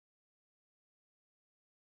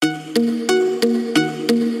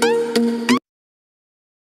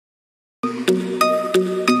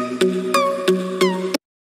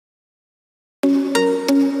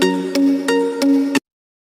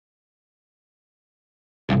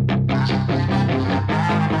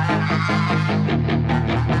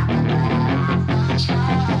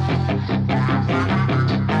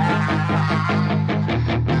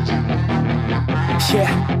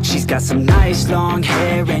Yeah, she's got some nice long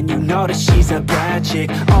hair, and you know that she's a bad chick.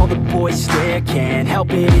 All the boys stare, can't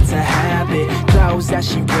help it, it's a habit. Clothes that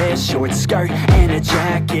she wears, short skirt and a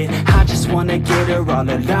jacket. I just wanna get her all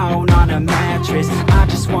alone on a mattress. I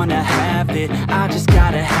just wanna have it, I just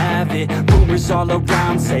gotta have it. Rumors all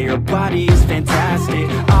around say her body is fantastic.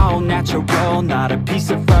 All natural, not a piece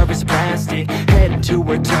of fur is plastic. Head to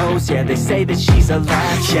her toes, yeah, they say that she's a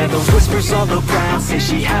latch. Yeah, the whispers all around say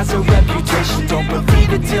she has a reputation. Don't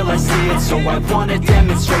believe it till I see it, so I want a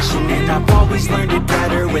demonstration. And I've always learned it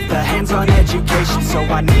better with a hands-on education. So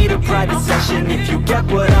I need a private session, if you get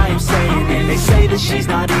what I am saying. And they say that she's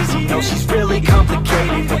not easy, no, she's really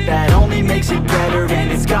complicated. But that only makes it better,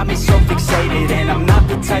 and it's got me so fixated. And I'm not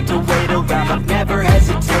the type to wait around, I've never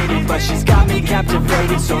hesitated. But she's got me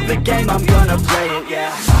captivated, so the game, I'm gonna play it,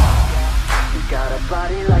 yeah. She's got a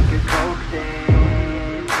body like a coke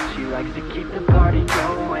thing. She likes to keep the party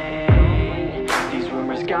going.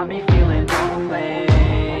 Rumors got me feeling lonely.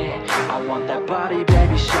 I want that body,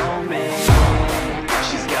 baby, show me.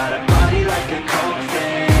 She's got a body like a coke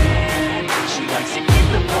thing. She likes to keep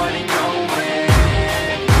the party going.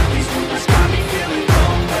 These rumors got me feeling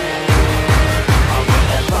lonely. I want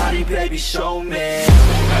that body, baby, show me.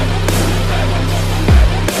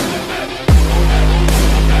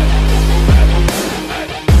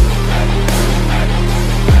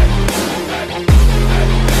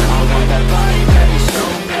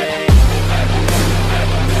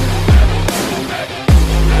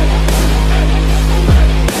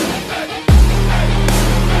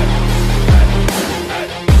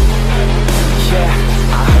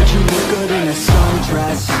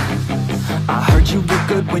 I heard you look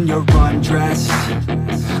good when you're undressed.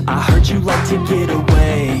 I heard you like to get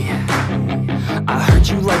away. I heard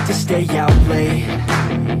you like to stay out late.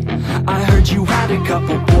 I heard you had a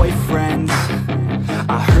couple boyfriends.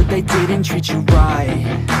 I heard they didn't treat you right.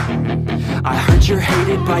 I heard you're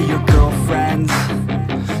hated by your girlfriends,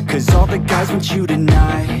 'cause all the guys want you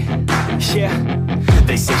tonight. Yeah,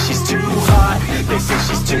 they say she's too hot, they say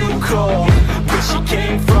she's too cold. Where she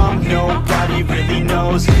came from, nobody really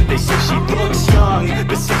knows. They say she looks young,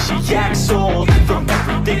 but say she acts old. From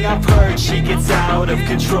everything I've heard, she gets out of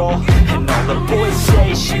control. And all the boys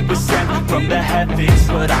say she was sent from the heavens,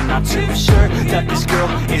 but I'm not too sure that this girl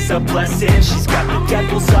is a blessing. She's got the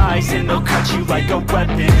devil's eyes, and they'll cut you like a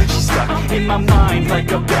weapon. She's stuck in my mind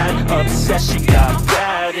like a bad obsession. Got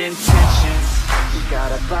bad intentions. She's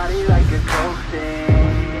got a body like a coke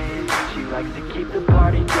thing. She likes to keep the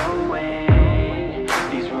party going.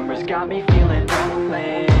 These rumors got me feeling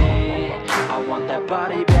lonely. I want that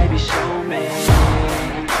body, baby, show me.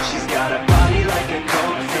 She's got a body like a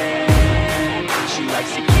coke thing. She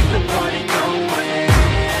likes to keep the party going.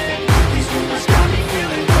 These rumors got me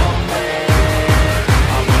feeling lonely.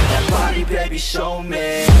 I want that body, baby, show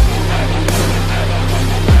me.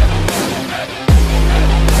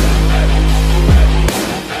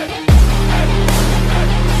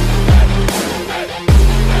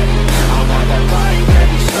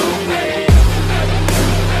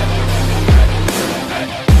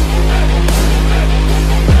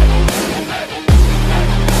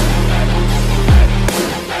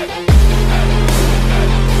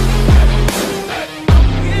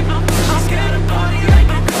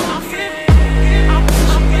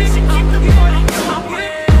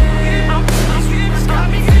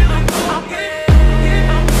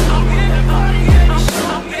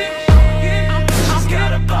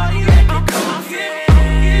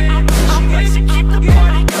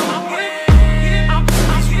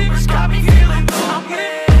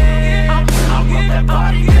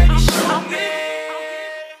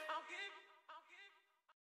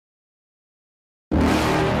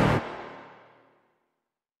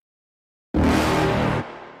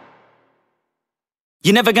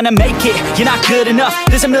 You're never gonna make it, you're not good enough.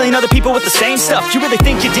 There's a million other people with the same stuff. You really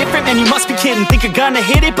think you're different? Man, you must be kidding. Think you're gonna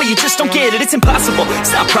hit it, but you just don't get it. It's impossible,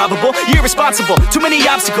 it's not probable, you're irresponsible. Too many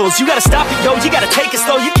obstacles, you gotta stop it, yo. You gotta take it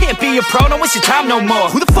slow, you can't be a pro. Don't waste your time no more.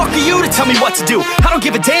 Who the fuck are you to tell me what to do? I don't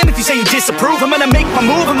give a damn if you say you disapprove. I'm gonna make my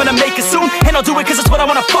move, I'm gonna make it soon. And I'll do it cause it's what I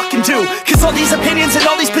wanna fucking do. Cause all these opinions and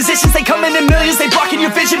all these positions, they come in millions, they blocking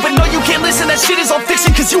your vision. But no, you can't listen, that shit is all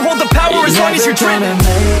fiction. Cause you hold the power as long as you're dreaming.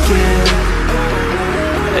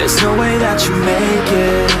 There's no way that you make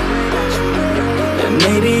it. And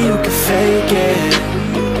maybe you can fake it,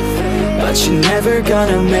 but you're never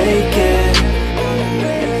gonna make it.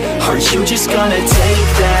 Are you just gonna take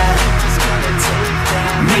that?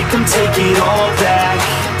 Make them take it all back.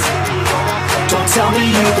 Don't tell me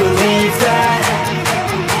you believe that.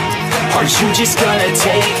 Are you just gonna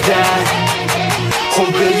take that? Or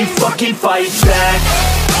will you fucking fight back?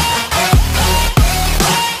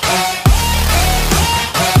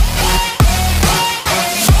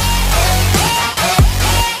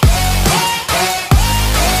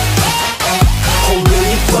 Or will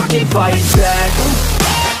you fucking fight back?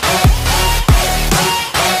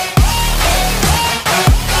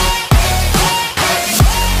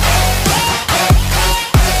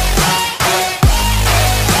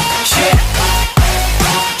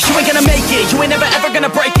 You ain't never ever gonna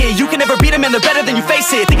break it. You can never beat them and they're better than you,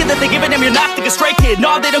 face it. Thinking that they give a damn, you're not, think a straight kid.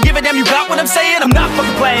 No, they don't give a damn, you got what I'm saying? I'm not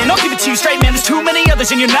fucking playing, I'll give it to you straight, man. There's too many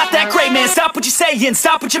others and you're not that great, man. Stop what you're saying,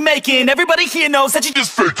 stop what you're making. Everybody here knows that you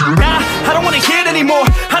just faking. Nah, I don't wanna hear it anymore,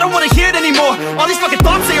 I don't wanna hear it anymore. All these fucking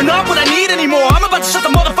thoughts, they are not what I need anymore. I'm about to shut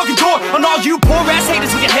the motherfucking door on all you poor ass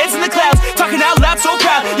haters with your heads in the clouds, talking out loud so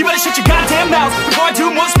proud. You better shut your goddamn mouth before I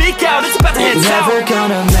do more, speak out. It's about to head south. Never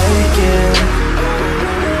gonna make it.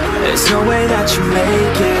 There's no way that you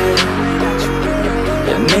make it.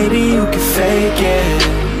 And maybe you can fake it,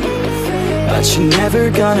 but you're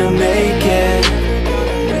never gonna make it.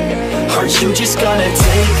 Are you just gonna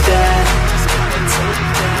take that?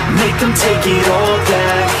 Make them take it all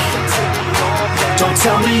back. Don't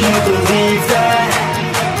tell me you believe that.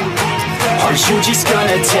 Are you just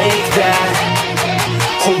gonna take that?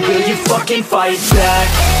 Or will you fucking fight back?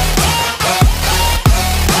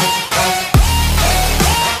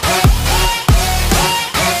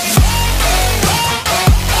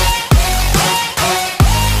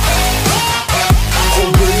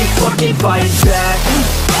 Fight back.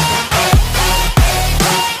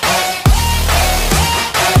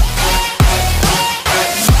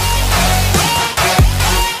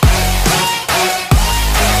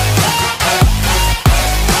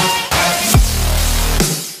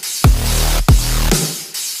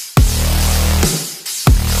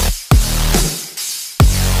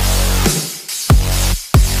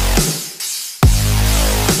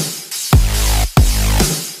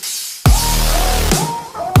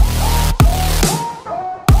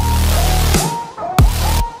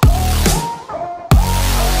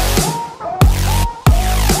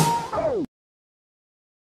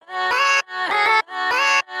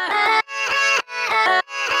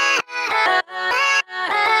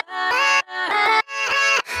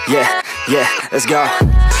 Yeah, let's go.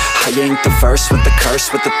 I ain't the first with the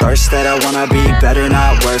curse, with the thirst that I wanna be better,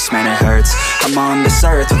 not worse, man it hurts. I'm on this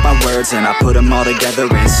earth with my words and I put them all together,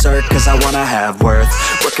 insert, cause I wanna have worth.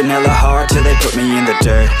 Working hella hard till they put me in the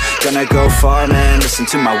dirt. Gonna go far, man, listen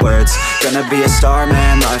to my words. Gonna be a star,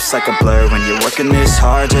 man, life's like a blur. When you're working this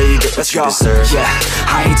hard till you get what you deserve. Yeah,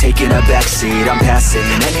 I ain't taking a backseat, I'm passing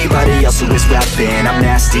anybody else who is rapping. I'm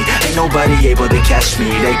nasty, ain't nobody able to catch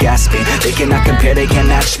me. They gasping, they cannot compare, they can't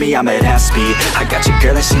match me. I'm at half speed, I got your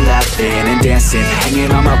girl and she laughing and dancing,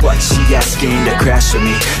 hanging on my butt, she asking to crash with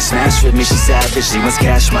me, smash with me. She savage, she wants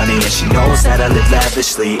cash money and she knows that I live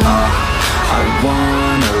lavishly. I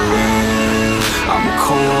wanna live, I'm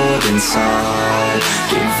cold inside.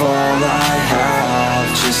 Give all I have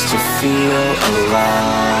just to feel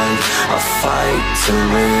alive. I fight to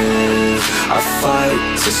live, I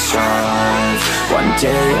fight to strive. One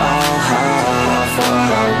day I'll have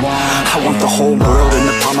what I want. I want the whole world in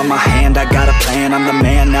the palm of my hand. I got a plan, I'm the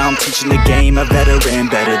man. Now I'm teaching the game, a veteran,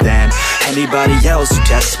 better than anybody else who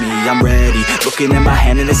tests me. I'm ready, looking at my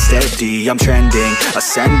hand and it's steady. I'm trending,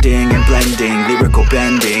 ascending and blending, lyrical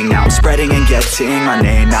bending. Now I'm spreading and getting my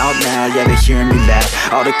name out now. Yeah, they hearing me laugh,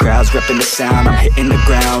 all the crowds repping the sound. I'm hitting the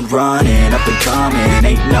ground, running, up and coming,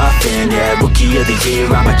 ain't nothing. Yeah, rookie of the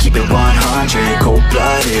year, I'ma keep it 100.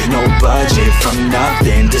 Cold-blooded, no budget, from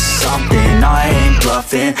nothing to something. I ain't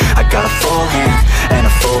bluffing, I got a full hand and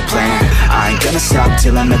a full plan. I ain't gonna stop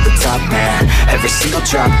till I'm at the top, man. Every single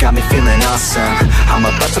drop got me feeling awesome. I'm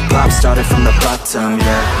about to pop, started from the bottom,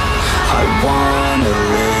 yeah. I wanna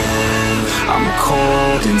live, I'm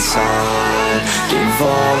cold inside. Give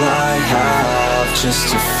all I have just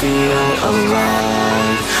to feel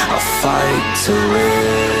alive. I fight to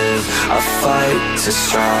live, I fight to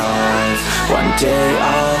strive. One day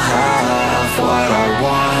I'll have what I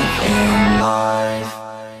want in life.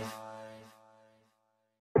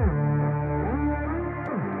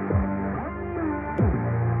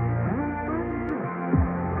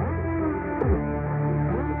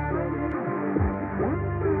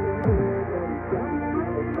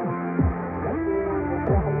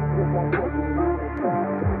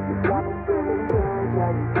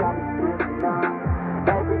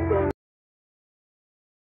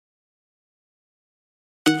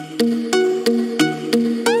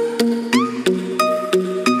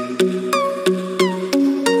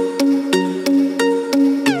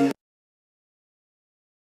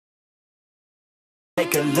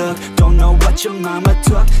 look. Don't know what your mama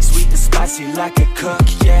took. Sweet and spicy like a cook,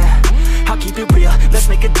 yeah. I'll keep it real, let's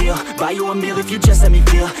make a deal. Buy you a meal if you just let me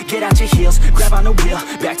feel. Get out your heels, grab on the wheel.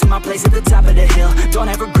 Back to my place at the top of the hill. Don't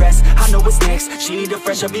have regrets, I know what's next. She need a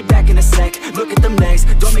fresh, I'll be back in a sec. Look at them legs,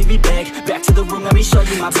 don't make me beg. Back to the room, let me show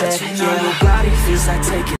you my bed. Touching on your body feels like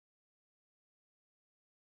taking